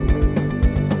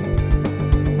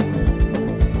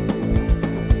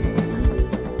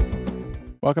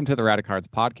Welcome to the Radicards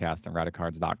podcast on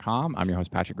radicards.com. I'm your host,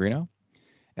 Patrick Greeno.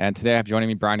 And today I have joining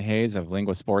me Brian Hayes of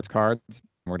Lingua Sports Cards.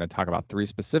 We're going to talk about three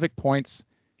specific points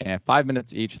and 5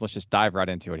 minutes each. Let's just dive right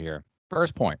into it here.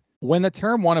 First point, when the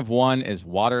term one of one is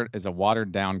a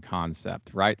watered down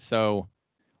concept, right? So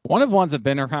one of ones have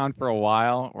been around for a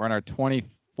while. We're in our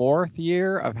 24th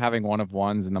year of having one of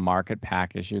ones in the market,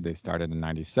 pack issue. They started in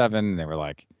 97. They were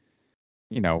like,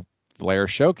 Flair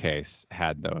Showcase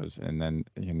had those, and then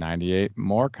 98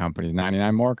 more companies,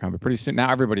 99 more companies. Pretty soon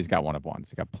now everybody's got one of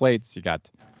ones. You got plates, you got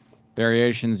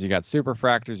variations, you got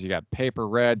superfractors, you got paper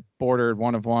red bordered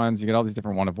one of ones, you got all these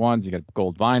different one of ones, you got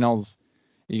gold vinyls,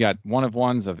 you got one of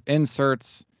ones of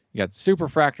inserts, you got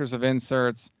superfractors of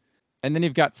inserts, and then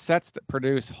you've got sets that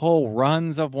produce whole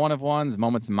runs of one of ones,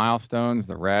 moments and milestones,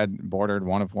 the red bordered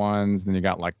one of ones, then you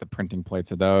got like the printing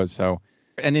plates of those.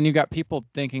 And then you got people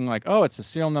thinking like, oh, it's a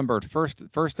serial numbered first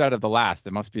out of the last.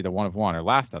 It must be the one of one, or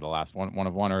last out of the last one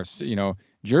of one, or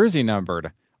jersey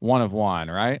numbered one of one,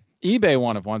 right? eBay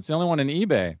one of one. It's the only one in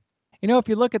eBay. If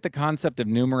you look at the concept of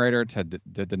numerator to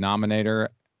denominator,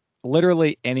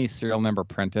 literally any serial number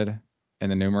printed in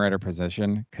the numerator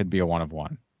position could be a one of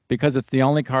one because it's the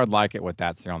only card like it with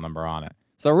that serial number on it.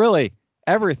 So really,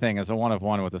 everything is a one of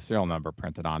one with a serial number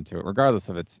printed onto it, regardless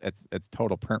of its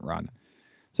total print run.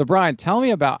 So Brian, tell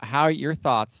me about how your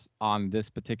thoughts on this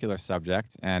particular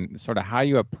subject and sort of how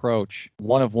you approach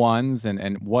one of ones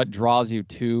and what draws you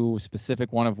to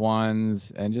specific one of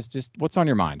ones and just what's on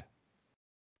your mind.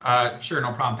 Sure,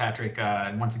 no problem, Patrick.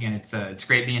 Once again, it's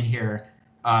great being here.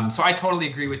 So I totally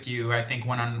agree with you. I think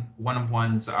one of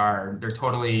ones they're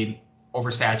totally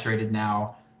oversaturated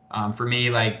now. For me,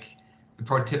 like the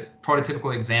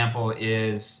prototypical example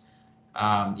is.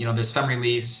 There's some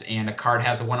release and a card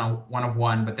has a one of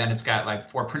one, but then it's got like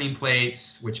 4 printing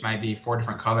plates, which might be 4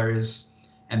 different colors.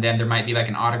 And then there might be like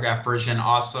an autograph version,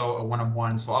 also a one of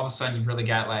one. So all of a sudden you've really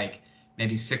got like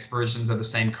maybe 6 versions of the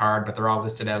same card, but they're all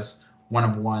listed as one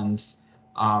of ones.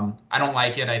 I don't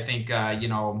like it. I think,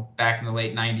 back in the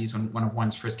late 90s when one of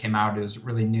ones first came out, it was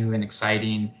really new and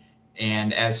exciting.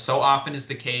 And as so often is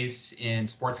the case in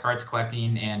sports cards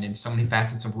collecting and in so many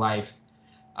facets of life,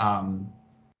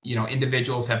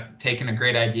 individuals have taken a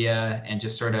great idea and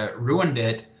just sort of ruined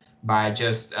it by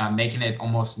just making it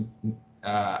almost,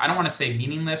 I don't want to say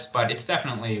meaningless, but it's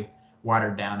definitely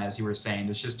watered down, as you were saying.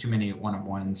 There's just too many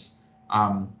one-of-ones.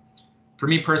 For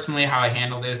me personally, how I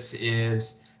handle this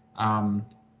is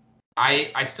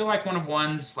I still like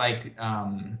one-of-ones. Like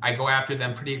I go after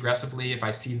them pretty aggressively if I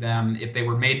see them. If they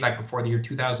were made like before the year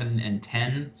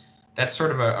 2010, that's sort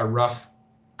of a rough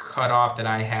cutoff that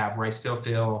I have where I still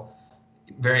feel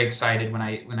very excited when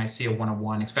I see a one of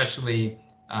one, especially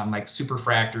like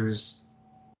superfractors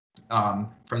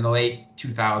from the late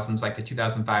 2000s, like the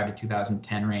 2005 to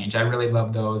 2010 range. I really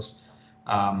love those,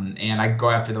 and I go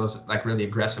after those like really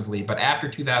aggressively. But after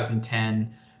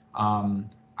 2010,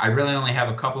 I really only have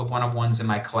a couple of one of ones in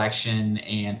my collection,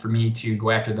 and for me to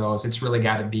go after those, it's really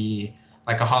got to be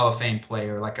like a Hall of Fame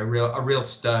player, like a real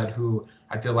stud who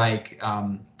I feel like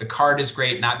the card is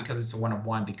great, not because it's a one of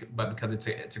one, but because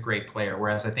it's a great player.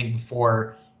 Whereas I think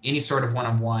before, any sort of one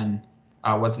of one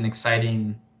was an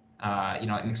exciting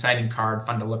card,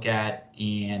 fun to look at,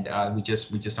 and we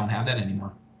just don't have that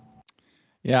anymore.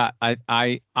 Yeah,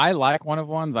 I like one of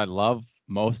ones. I love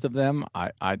most of them.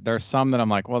 There's some that I'm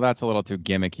like, well, that's a little too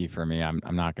gimmicky for me. I'm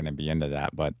not going to be into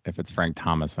that. But if it's Frank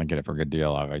Thomas and I get it for a good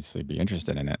deal, I'll obviously be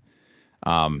interested in it.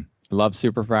 Love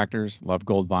superfractors, love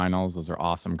gold vinyls. Those are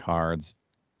awesome cards.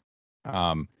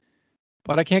 But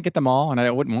I can't get them all, and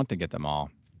I wouldn't want to get them all.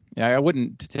 Yeah, I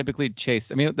wouldn't typically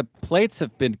chase. I mean, the plates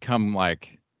have become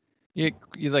like, you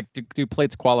like, do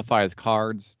plates qualify as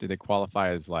cards? Do they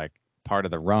qualify as like part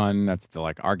of the run? That's the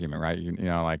like argument, right?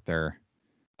 Like they're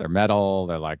metal.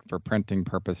 They're like for printing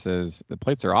purposes. The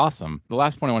plates are awesome. The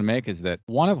last point I want to make is that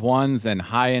one of ones and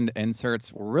high-end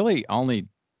inserts were really only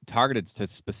targeted to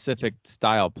specific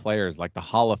style players, like the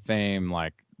Hall of Fame,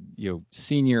 like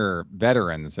senior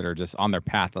veterans that are just on their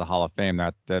path to the Hall of Fame. They're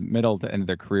at the middle to end of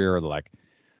their career, or like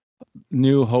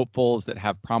new hopefuls that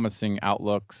have promising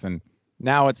outlooks. And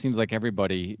now it seems like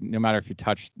everybody, no matter if you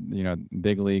touch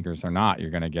big leaguers or not, you're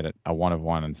going to get a one of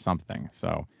one and something.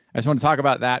 So I just want to talk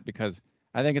about that because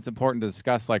I think it's important to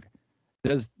discuss, like,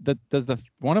 does the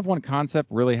one of one concept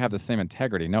really have the same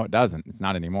integrity? No, it doesn't. It's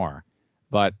not anymore.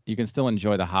 But you can still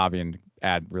enjoy the hobby and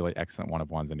add really excellent one of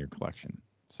ones in your collection.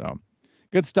 So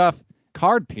good stuff.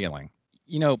 Card peeling.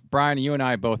 Brian, you and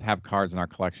I both have cards in our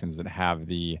collections that have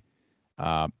the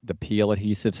peel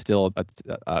adhesive still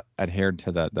adhered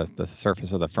to the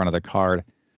surface of the front of the card.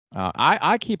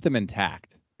 I keep them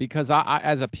intact because I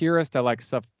as a purist, I like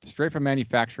stuff straight from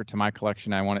manufacturer to my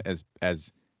collection. I want it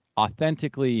as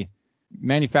authentically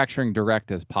manufacturing direct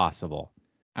as possible.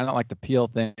 I don't like the peel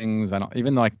things. I don't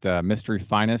even like the Mystery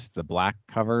Finest, the black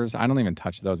covers. I don't even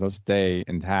touch those. Those stay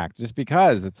intact just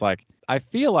because it's like I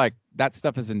feel like that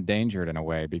stuff is endangered in a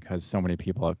way because so many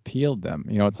people have peeled them.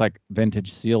 You know, it's like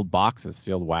vintage sealed boxes,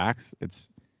 sealed wax. It's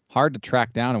hard to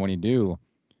track down, and when you do,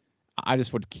 I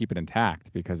just would keep it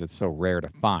intact because it's so rare to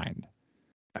find.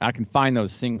 I can find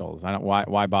those singles. I don't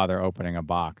why bother opening a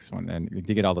box when and you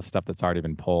get all the stuff that's already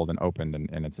been pulled and opened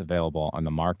and it's available on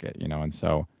the market, you know. And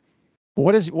so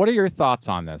what are your thoughts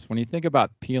on this? When you think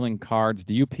about peeling cards,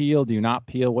 do you peel? Do you not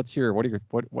peel? What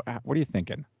are you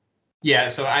thinking? Yeah,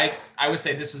 so I would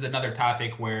say this is another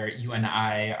topic where you and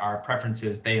I, our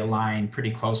preferences, they align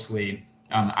pretty closely.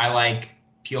 I like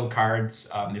peeled cards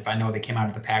if I know they came out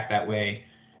of the pack that way.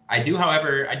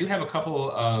 However, I do have a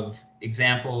couple of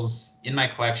examples in my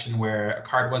collection where a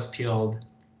card was peeled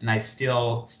and I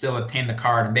still obtained the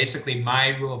card. And basically,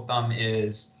 my rule of thumb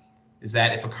is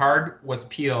that if a card was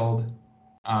peeled,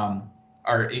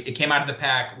 or it came out of the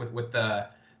pack with the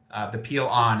peel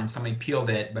on and somebody peeled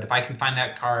it, but if I can find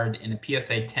that card in a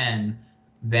PSA 10,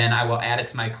 then I will add it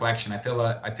to my collection. I feel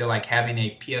like having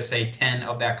a PSA 10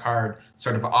 of that card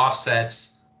sort of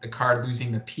offsets the card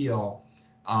losing the peel.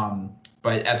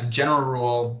 But as a general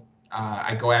rule,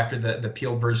 I go after the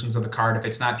peeled versions of the card. If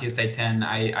it's not PSA 10,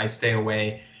 I stay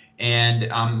away. And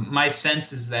my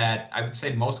sense is that I would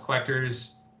say most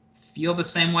collectors feel the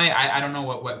same way. I don't know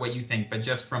what you think, but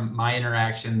just from my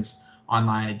interactions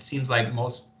online, it seems like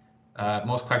most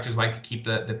collectors like to keep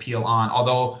the peel on.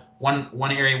 Although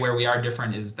one area where we are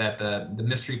different is that the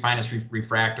Mystery Finest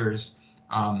refractors.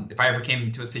 If I ever came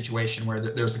into a situation where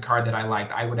there's a card that I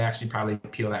liked, I would actually probably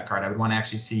peel that card. I would want to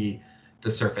actually see the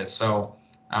surface. So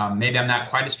maybe I'm not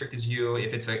quite as strict as you.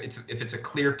 If it's a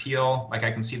clear peel, like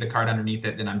I can see the card underneath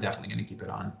it, then I'm definitely going to keep it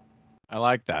on. I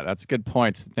like that. That's good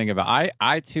points to think about.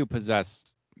 I too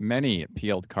possess many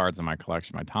peeled cards in my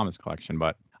collection, my Thomas collection,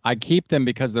 but I keep them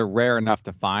because they're rare enough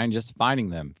to find. Just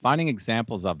finding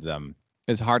examples of them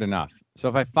is hard enough. So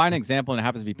if I find an example and it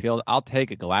happens to be peeled, I'll take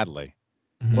it gladly.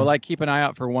 Mm-hmm. Will I keep an eye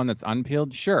out for one that's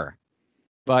unpeeled? Sure.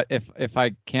 But if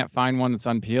I can't find one that's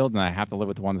unpeeled and I have to live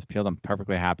with the one that's peeled, I'm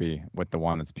perfectly happy with the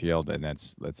one that's peeled and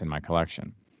that's in my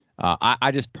collection.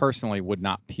 I just personally would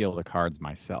not peel the cards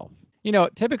myself. You know,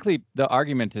 typically the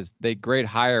argument is they grade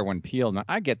higher when peeled. And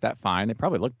I get that fine. They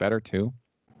probably look better too.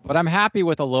 But I'm happy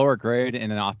with a lower grade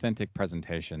in an authentic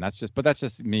presentation. That's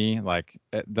just me. Like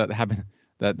having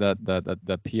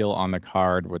the peel on the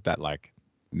card with that like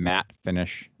matte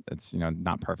finish. It's, you know,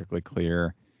 not perfectly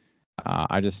clear.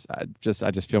 I just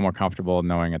feel more comfortable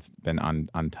knowing it's been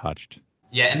untouched.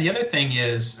 Yeah, and the other thing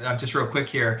is, just real quick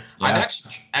here, yeah.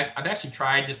 I've actually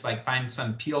tried just like find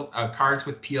some peel cards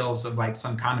with peels of like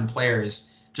some common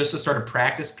players just to sort of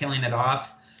practice peeling it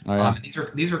off. Oh, yeah.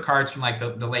 These were cards from like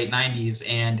the late 90s,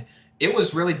 and it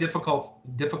was really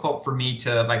difficult for me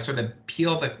to like sort of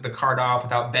peel the card off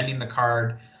without bending the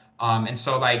card. And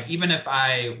so like even if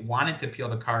I wanted to peel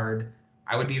the card,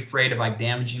 I would be afraid of like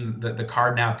damaging the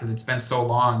card now because it's been so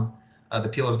long. The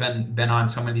peel has been on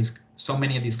so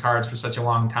many of these cards for such a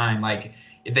long time. Like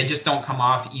if they just don't come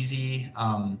off easy.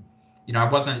 You know, I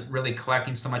wasn't really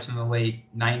collecting so much in the late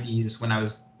 90s when I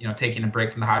was, you know, taking a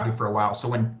break from the hobby for a while. So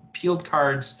when peeled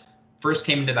cards first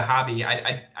came into the hobby,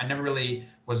 I never really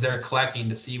was there collecting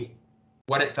to see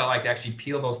what it felt like to actually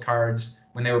peel those cards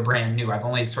when they were brand new. I've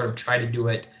only sort of tried to do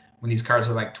it when these cards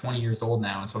are like 20 years old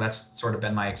now. And so that's sort of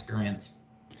been my experience.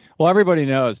 Well, everybody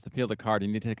knows to peel the card, you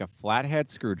need to take a flathead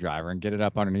screwdriver and get it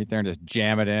up underneath there and just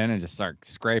jam it in and just start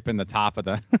scraping the top of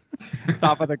the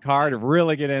top of the card and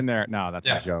really get in there. No, that's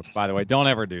a joke, by the way. Don't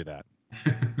ever do that.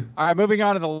 All right, moving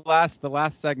on to the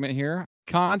last segment here.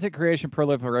 Content creation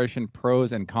proliferation,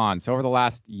 pros and cons. So over the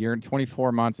last year,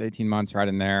 24 months, 18 months, right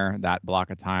in there, that block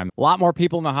of time, a lot more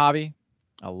people in the hobby,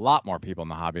 and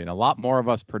a lot more of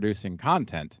us producing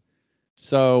content.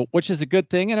 So, which is a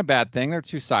good thing and a bad thing. There are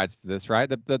two sides to this, right?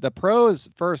 The pros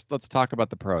first. Let's talk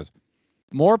about the pros.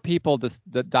 More people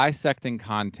dissecting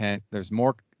content. There's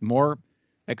more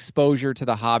exposure to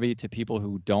the hobby to people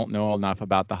who don't know enough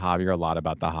about the hobby or a lot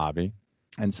about the hobby,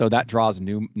 and so that draws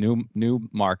new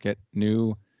market,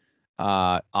 new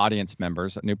audience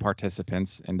members, new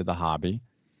participants into the hobby.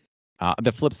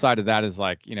 The flip side of that is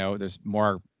like, you know, there's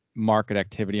more market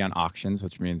activity on auctions,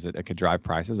 which means that it could drive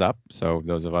prices up. So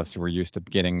those of us who were used to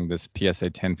getting this PSA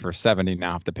 10 for $70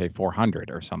 now have to pay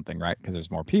 $400 or something, right? Because there's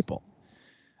more people.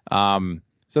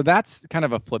 So that's kind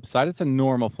of a flip side. It's a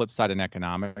normal flip side in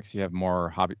economics. You have more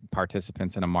hobby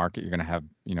participants in a market, you're going to have,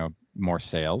 you know, more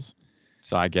sales.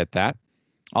 So I get that.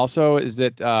 Also, is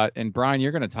that, and Brian,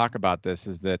 you're going to talk about this,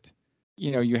 is that,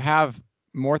 you have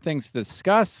more things to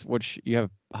discuss, which you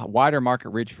have a wider market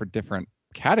reach for different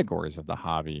categories of the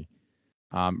hobby.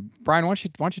 Brian, why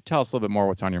don't you tell us a little bit more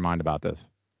what's on your mind about this?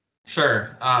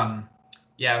 Sure.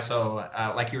 Yeah. So,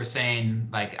 like you were saying,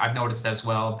 like I've noticed as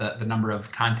well, the number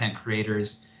of content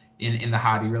creators in the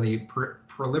hobby really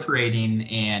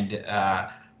proliferating, and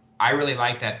I really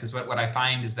like that because what I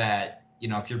find is that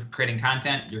if you're creating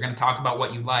content, you're going to talk about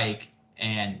what you like,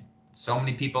 and so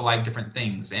many people like different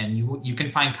things, and you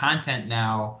can find content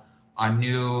now on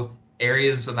new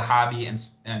areas of the hobby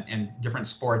and different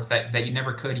sports that you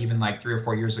never could even like 3 or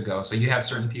 4 years ago. So you have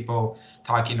certain people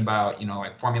talking about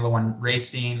like Formula One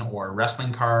racing or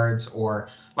wrestling cards, or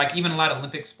like even a lot of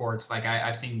Olympic sports. Like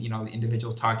I've seen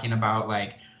individuals talking about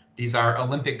like these are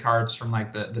Olympic cards from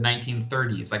like the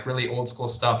 1930s, like really old school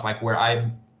stuff, like where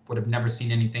I would have never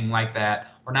seen anything like that,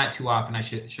 or not too often, I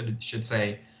should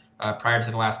say, prior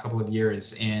to the last couple of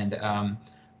years. And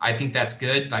I think that's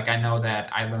good. Like I know that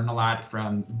I learn a lot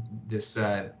from this,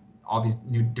 all these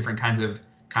new different kinds of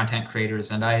content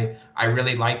creators, and I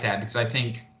really like that because I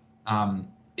think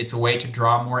it's a way to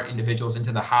draw more individuals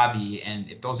into the hobby, and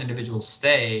if those individuals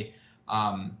stay,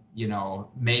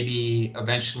 maybe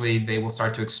eventually they will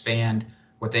start to expand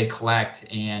what they collect.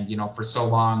 And for so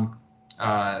long,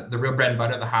 the real bread and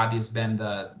butter of the hobby has been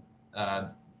the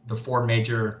 4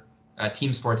 major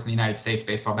team sports in the United States: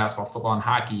 baseball, basketball, football, and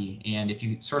hockey. And if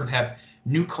you sort of have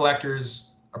new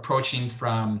collectors approaching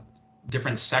from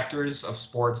different sectors of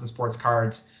sports and sports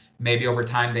cards, maybe over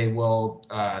time they will,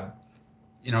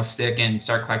 stick and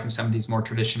start collecting some of these more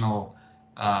traditional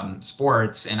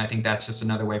sports. And I think that's just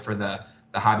another way for the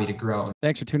hobby to grow.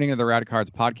 Thanks for tuning into the Rad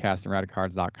Cards podcast and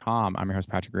radcards.com. I'm your host,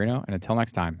 Patrick Greeno, and until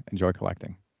next time, enjoy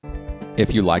collecting.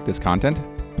 If you like this content,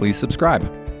 please subscribe.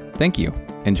 Thank you.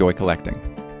 Enjoy collecting.